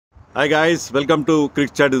Hi guys, welcome to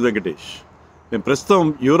Crick chat with Venkatesh. నేను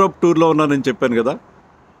ప్రస్తుతం Europe టూర్లో ఉన్నానని చెప్పాను కదా.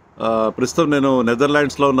 ప్రస్తుతం నేను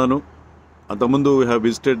నెదర్లాండ్స్లో ఉన్నాను. అంతకుముందు we have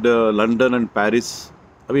visited London and Paris.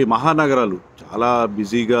 అవి మహానగరాలు, చాలా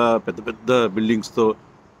బిజీగా పెద్ద పెద్ద బిల్డింగ్స్తో,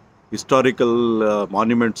 హిస్టారికల్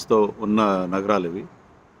మాన్యుమెంట్స్తో ఉన్న నగరాలు ఇవి.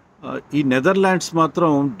 ఈ నెదర్లాండ్స్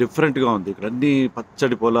మాత్రం డిఫరెంట్గా ఉంది. ఇక్కడ అన్ని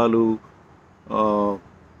పచ్చడి పొలాలు,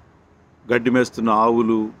 గడ్డి మేస్తున్న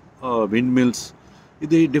ఆవులు, విండ్ మిల్స్.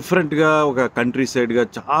 ఇది డిఫరెంట్గా ఒక కంట్రీ సైడ్గా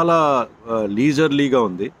చాలా లీజర్లీగా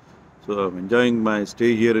ఉంది. So I'm enjoying my stay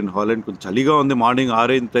here in Holland. కొంచెం చలిగా ఉంది, మార్నింగ్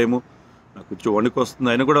 6 టైము, నాకు కొంచెం వణుకు వస్తుంది.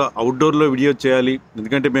 అయినా కూడా అవుట్డోర్లో వీడియో చేయాలి,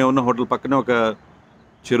 ఎందుకంటే మేము ఉన్న హోటల్ పక్కనే ఒక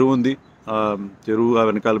చెరువు ఉంది. చెరువు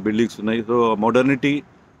వెనకాల బిల్డింగ్స్ ఉన్నాయి. సో మోడర్నిటీ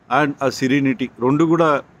అండ్ ఆ సిరీనిటీ రెండు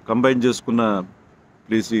కూడా కంబైన్ చేసుకున్న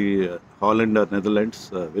ప్లేస్ ఈ Holland are Netherlands.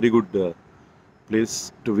 Very good place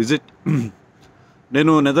to visit.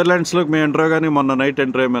 నేను నెదర్లాండ్స్లోకి మేము ఎంటర్ అవగానే మొన్న నైట్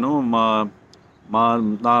ఎంటర్ అయ్యాను. మా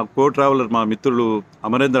నా కో ట్రావెలర్, మా మిత్రులు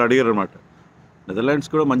అమరేందర్ అడిగారు అనమాట, నెదర్లాండ్స్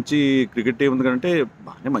కూడా మంచి క్రికెట్ టీం ఉంది కంటే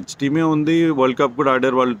బాగానే మంచి టీమే ఉంది, వరల్డ్ కప్ కూడా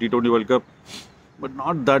ఆడారు వాళ్ళు, T20 world cup, but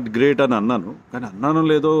not that great అని అన్నాను. కానీ అన్నాను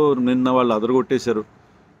లేదో, నిన్న వాళ్ళు అదరగొట్టేశారు,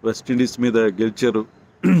 వెస్టిండీస్ మీద గెలిచారు,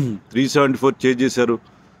 374 చేజ్ చేశారు.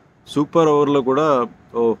 సూపర్ ఓవర్లో కూడా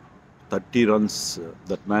 30 runs,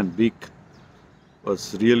 that man week was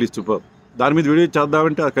really super. దాని మీద వీడియో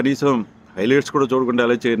చేద్దామంటే కనీసం హైలైట్స్ కూడా చూడకుండా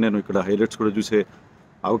అలా చేయను. నేను ఇక్కడ హైలైట్స్ కూడా చూసే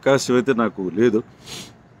అవకాశం అయితే నాకు లేదు.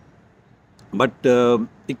 బట్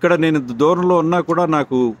ఇక్కడ నేను దూరంలో ఉన్నా కూడా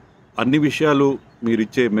నాకు అన్ని విషయాలు మీరు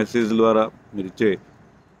ఇచ్చే మెసేజ్ ద్వారా, మీరు ఇచ్చే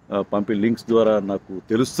పంపే లింక్స్ ద్వారా నాకు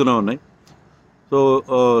తెలుస్తూనే ఉన్నాయి. సో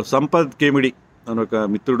సంపత్ కేమిడి అని ఒక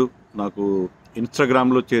మిత్రుడు నాకు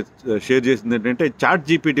ఇన్స్టాగ్రామ్లో షేర్ చేసింది ఏంటంటే,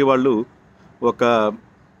 ChatGPT వాళ్ళు ఒక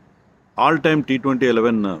ఆల్ టైమ్ T20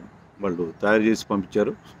 11 వాళ్ళు తయారు చేసి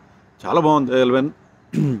పంపించారు. చాలా బాగుంది 11.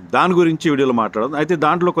 దాని గురించి వీడియోలో మాట్లాడదు. అయితే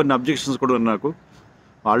దాంట్లో కొన్ని అబ్జెక్షన్స్ కూడా ఉన్నాయి నాకు.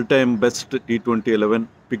 All time best T20 11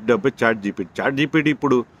 picked up by ChatGPT.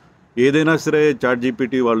 ఇప్పుడు ఏదైనా సరే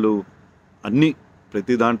ChatGPT వాళ్ళు అన్నీ,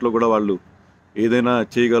 ప్రతి దాంట్లో కూడా వాళ్ళు ఏదైనా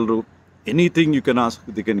చేయగలరు. Anything you can ask,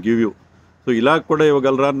 they can give you. So ఇలా కూడా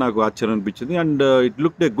ఇవ్వగలరా అని నాకు ఆశ్చర్యం అనిపించింది. And it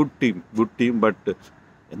looked a good team. But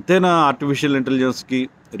ఎంతైనా ఆర్టిఫిషియల్ ఇంటెలిజెన్స్కి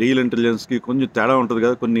రియల్ ఇంటెలిజెన్స్కి కొంచెం తేడా ఉంటుంది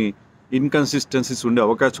కదా, కొన్ని ఇన్కన్సిస్టెన్సీస్ ఉండే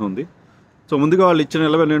అవకాశం ఉంది. సో ముందుగా వాళ్ళు ఇచ్చిన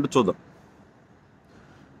 11 ఏంటో చూద్దాం.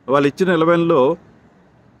 వాళ్ళు ఇచ్చిన 11లో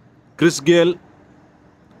Chris Gayle,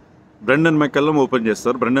 Brendan McCullum open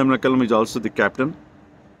చేస్తారు. Brendan McCullum is also the captain.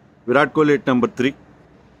 Virat Kohli at number 3,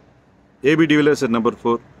 AB de Villiers at number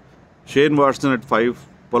 4, Shane Watson at 5,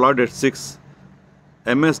 Pollard at 6,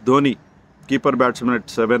 MS Dhoni keeper batsmen at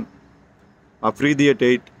 7, Afridi at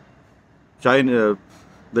 8,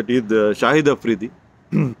 Shahid Afridi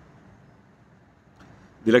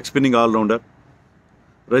the leg spinning allrounder,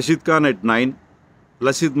 Rashid Khan at 9,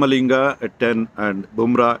 Lasith Malinga at 10 and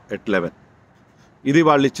Bumrah at 11. ఇది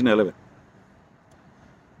వాళ్ళు ఇచ్చిన 11.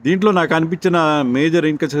 దీంట్లో నాకు అనిపించిన major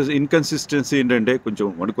inconsistency ఏంటంటే, కొంచెం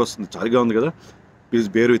వణుకు వస్తుంది, చాలుగా ఉంది కదా, ప్లీజ్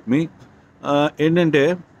బేర్ విత్ మీ. ఏంటంటే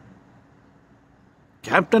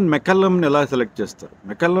కెప్టెన్ మెక్కల్లమ్ని ఎలా సెలెక్ట్ చేస్తారు?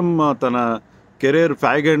 మెక్కల్లమ్ తన కెరీర్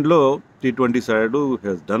ఫ్యాగ్ ఎండ్లో T20 side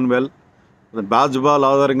has done well. Ball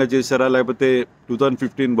ఆధారంగా చేశారా, లేకపోతే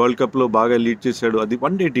 2015 వరల్డ్ కప్లో బాగా లీడ్ చేశాడు, అది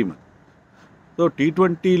వన్ డే టీమ్. సో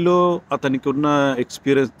T20లో అతనికి ఉన్న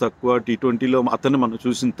ఎక్స్పీరియన్స్ తక్కువ, T20లో అతన్ని మనం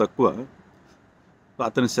చూసింది తక్కువ.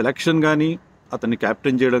 అతని సెలెక్షన్ కానీ, అతన్ని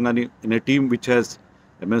క్యాప్టెన్ చేయడం కానీ in a team which has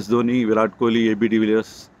MS Dhoni, Virat Kohli, AB de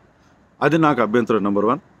Villiers, అది నాకు అభ్యంతరం నెంబర్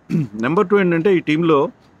 1. నెంబర్ 2 ఏంటంటే, ఈ టీంలో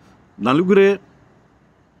 4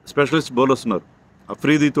 స్పెషలిస్ట్ బౌలర్స్ ఉన్నారు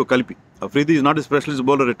అఫ్రీదీతో కలిపి. Afridi is not a specialist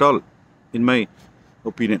bowler at all in my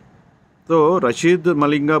opinion. So Rashid,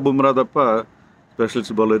 Malinga, Bumrah తప్ప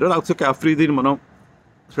స్పెషలిస్ట్ బౌలర్. అసలు అఫ్రీదీని మనం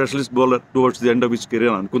specialist bowler towards the end of his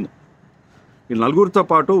career అనుకుందాం. ఈ 4తో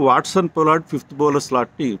పాటు Watson, Pollard 5th bowler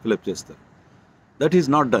స్లాట్ని fill up చేస్తారు. That is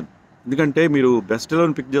not done. ఎందుకంటే మీరు బెస్ట్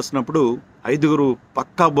 11 పిక్ చేసినప్పుడు 5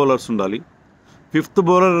 పక్కా బౌలర్స్ ఉండాలి. 5th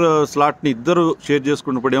బౌలర్ స్లాట్ని ఇద్దరు షేర్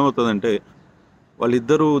చేసుకున్నప్పుడు ఏమవుతుందంటే,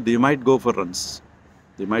 వాళ్ళిద్దరూ the might go for runs,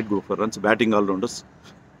 batting all-rounders.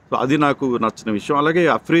 So అది నాకు నచ్చిన విషయం. అలాగే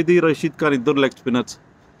అఫ్రీది, రషీద్ ఖాన్ ఇద్దరు లెగ్ స్పిన్నర్స్,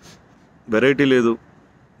 వెరైటీ లేదు.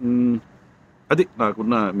 అది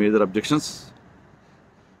నాకున్న మేజర్ అబ్జెక్షన్స్.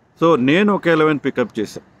 సో నేను ఒక 11 పికప్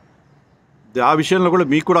చేశాను. ఆ విషయంలో కూడా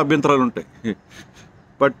మీకు కూడా అభ్యంతరాలు ఉంటాయి.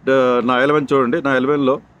 బట్ నా 11 చూడండి. నా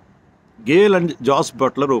 11లో Gayle and Jos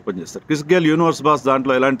Buttler open చేస్తారు. క్రిస్ గేల్ యూనివర్స్ బాస్,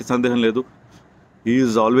 దాంట్లో ఎలాంటి సందేహం లేదు. He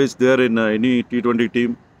is always there in any T20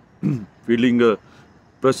 team. Fielding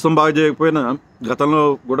ప్రస్తుతం బాగా చేయకపోయినా గతంలో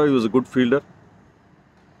కూడా he was good fielder.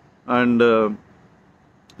 And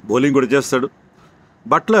bowling కూడా చేస్తాడు.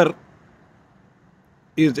 Buttler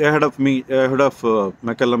is ahead of me, ahead of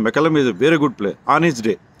McCallum. McCallum is a very good player. On his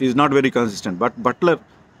day, he is not very consistent. But Butler,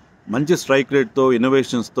 మంచి strike రేట్తో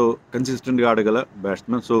ఇన్నోవేషన్స్తో కన్సిస్టెంట్గా ఆడగల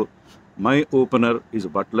batsmen. So my opener is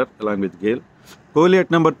Buttler along with Gayle. Kohli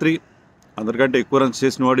at number 3, అందరికంటే ఎక్కువ runs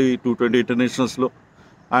చేసిన వాడు ఈ T20 ఇంటర్నేషనల్స్లో.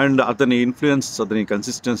 And అతని influence, అతని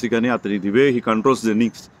consistency కానీ, అతని the way he controls the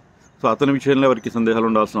innings, so అతని విషయంలో ఎవరికి సందేహాలు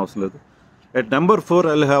ఉండాల్సిన అవసరం లేదు. At number 4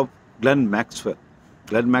 I will have Glenn Maxwell.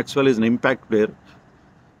 Glenn Maxwell is an impact player.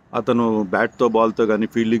 అతను బ్యాట్తో, బాల్తో కానీ,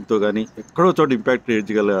 ఫీల్డింగ్తో కానీ ఎక్కడో చోట ఇంపాక్ట్ క్రియేట్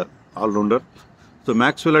చేయగల allrounder. So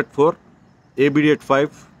Maxwell at 4, ABD at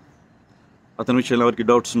 5, అతని విషయంలో ఎవరికి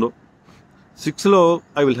డౌట్స్ ఉండవు. 6లో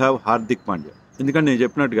I will have Hardik Pandya. ఎందుకంటే నేను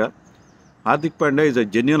చెప్పినట్టుగా Hardik Pandya is a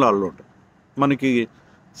genuine allrounder. మనకి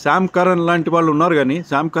శామ్ కరన్ లాంటి వాళ్ళు ఉన్నారు, కానీ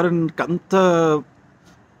శామ్ కరన్కి అంత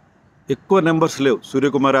ఎక్కువ నెంబర్స్ లేవు.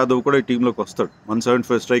 సూర్యకుమార్ యాదవ్ కూడా ఈ టీంలోకి వస్తాడు,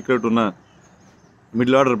 175 స్ట్రైక్ రేట్ ఉన్న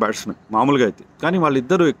మిడిల్ ఆర్డర్ బ్యాట్స్మెన్ మామూలుగా అయితే. కానీ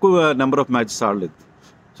వాళ్ళిద్దరూ ఎక్కువ నెంబర్ ఆఫ్ మ్యాచెస్ ఆడలేదు.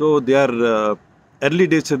 So they or early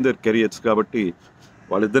days in there careers. కాబట్టి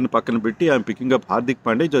వాళ్ళిద్దరిని పక్కన పెట్టి I'm picking up Hardik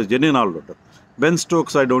Pandya, just genuine allrounder. Ben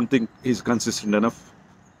Stokes I don't think is consistent enough.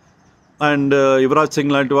 And Yuvraj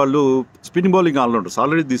Singh లాంటి వాళ్ళు spin bowling all-rounders.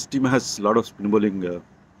 Already this team has lot of spin bowling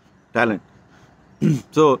talent.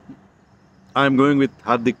 So I'm going with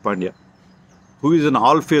Hardik Pandya, who is an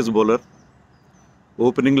all pace bowler.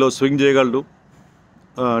 ఓపెనింగ్లో swing చేయగలడు,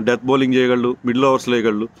 death bowling చేయగలడు, middle ఓవర్స్లో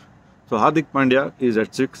వేయగలడు. So Hardik Pandya is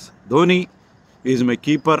at 6. Dhoni is my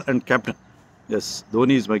keeper and captain. Yes,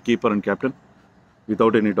 Dhoni is my keeper and captain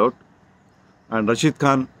without any doubt. And Rashid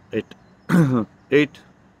Khan at 8.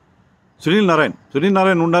 Sunil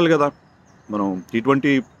Narayan ఉండాలి కదా. మనం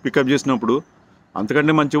T20 pickup చేసినప్పుడు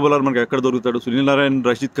అంతకంటే మంచి bowler మనకు ఎక్కడ దొరుకుతాడు? Sunil Narayan,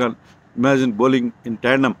 Rashid Khan, imagine bowling in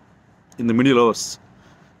tandem in the middle overs,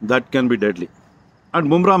 that can be deadly. And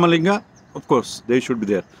Bumrah, Malinga, of course they should be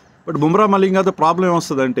there. But Bumrah, మలింగాతో problem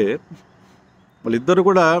ఏమొస్తుందంటే వాళ్ళిద్దరు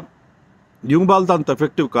కూడా న్యూ బాల్తో అంత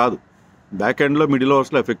ఎఫెక్టివ్ కాదు, బ్యాక్ ఎండ్లో, మిడిల్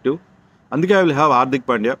ఓవర్స్లో ఎఫెక్టివ్. అందుకే I will have Hardik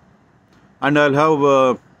Pandya and I will have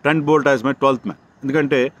Trent Boult as my 12th man.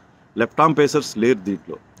 ఎందుకంటే left arm pacers లేరు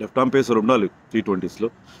దీంట్లో. లెఫ్ట్ ఆర్మ్ పేసర్ ఉండాలి T20స్లో,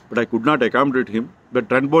 but I could not accommodate him. But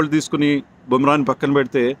Trent Boult తీసుకుని బుమ్రాని పక్కన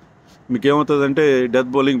పెడితే మీకు ఏమవుతుందంటే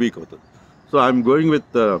డెత్ బౌలింగ్ వీక్ అవుతుంది. So I'm going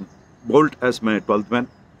with bolt as my 12th man.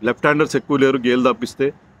 Left handers ఎక్కువ లేరు, గేల్ తప్పిస్తే.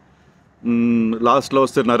 లాస్ట్లో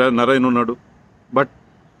వస్తే నరైన్ ఉన్నాడు. But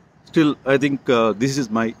still I think this is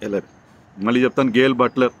my 11. మళ్ళీ చెప్తాను, Gayle,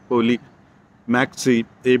 Buttler, Kohli, maxi,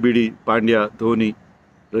 ABD, Pandya, Dhoni,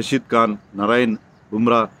 Rashid Khan, Narine,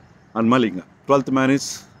 Bumrah and Malinga. 12th man is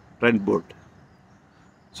Trent Boult.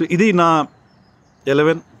 So ఇది నా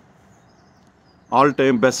 11 ఆల్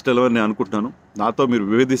టైమ్ బెస్ట్ 11 నేను అనుకుంటున్నాను. నాతో మీరు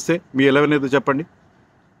వివేదిస్తే మీ 11 ఏదో చెప్పండి.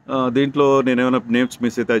 దీంట్లో నేను ఏమైనా నేమ్స్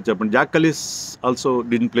మిస్ అయితే అది చెప్పండి. Jack కలీస్ also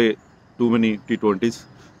didn't play too many T20s.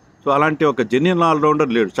 So అలాంటి ఒక జెన్యున్ ఆల్రౌండర్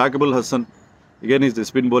లేడు. Shakibul Hasan again is the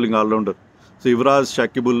spin bowling allrounder. So Yuvraj,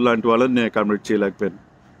 Shakibul లాంటి వాళ్ళని నేను అకామిడేట్ చేయలేకపోయాను.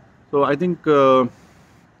 సో ఐ థింక్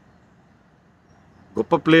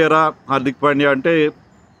గొప్ప ప్లేయరా హార్దిక్ పాండ్యా అంటే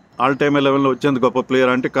ఆల్ టైమ్ 11లో వచ్చేందుకు గొప్ప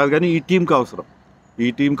ప్లేయర్ అంటే కాదు, కానీ ఈ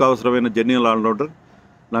టీంకి అవసరమైన జెన్యున్ ఆల్రౌండర్.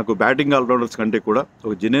 నాకు బ్యాటింగ్ ఆల్రౌండర్స్ కంటే కూడా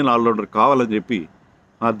ఒక జెన్యున్ ఆల్రౌండర్ కావాలని చెప్పి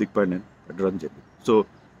హార్దిక్ పాండ్యాని పెట్టడం జరిగింది. So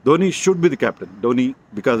Dhoni should be the captain. Dhoni,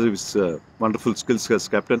 because of his wonderful skills as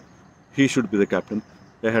captain, he should be the captain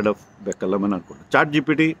ahead of McCallum అని అనుకుంటాను.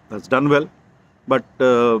 ChatGPT has done well, but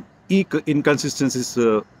ఈ ఇన్కన్సిస్టెన్సీస్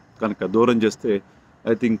కనుక దూరం చేస్తే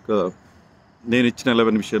ఐ థింక్ నేను ఇచ్చిన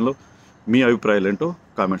 11 విషయంలో మీ అభిప్రాయాలు ఏంటో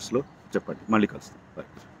కామెంట్స్లో చెప్పండి. మళ్ళీ కలుస్తాను. బాయ్.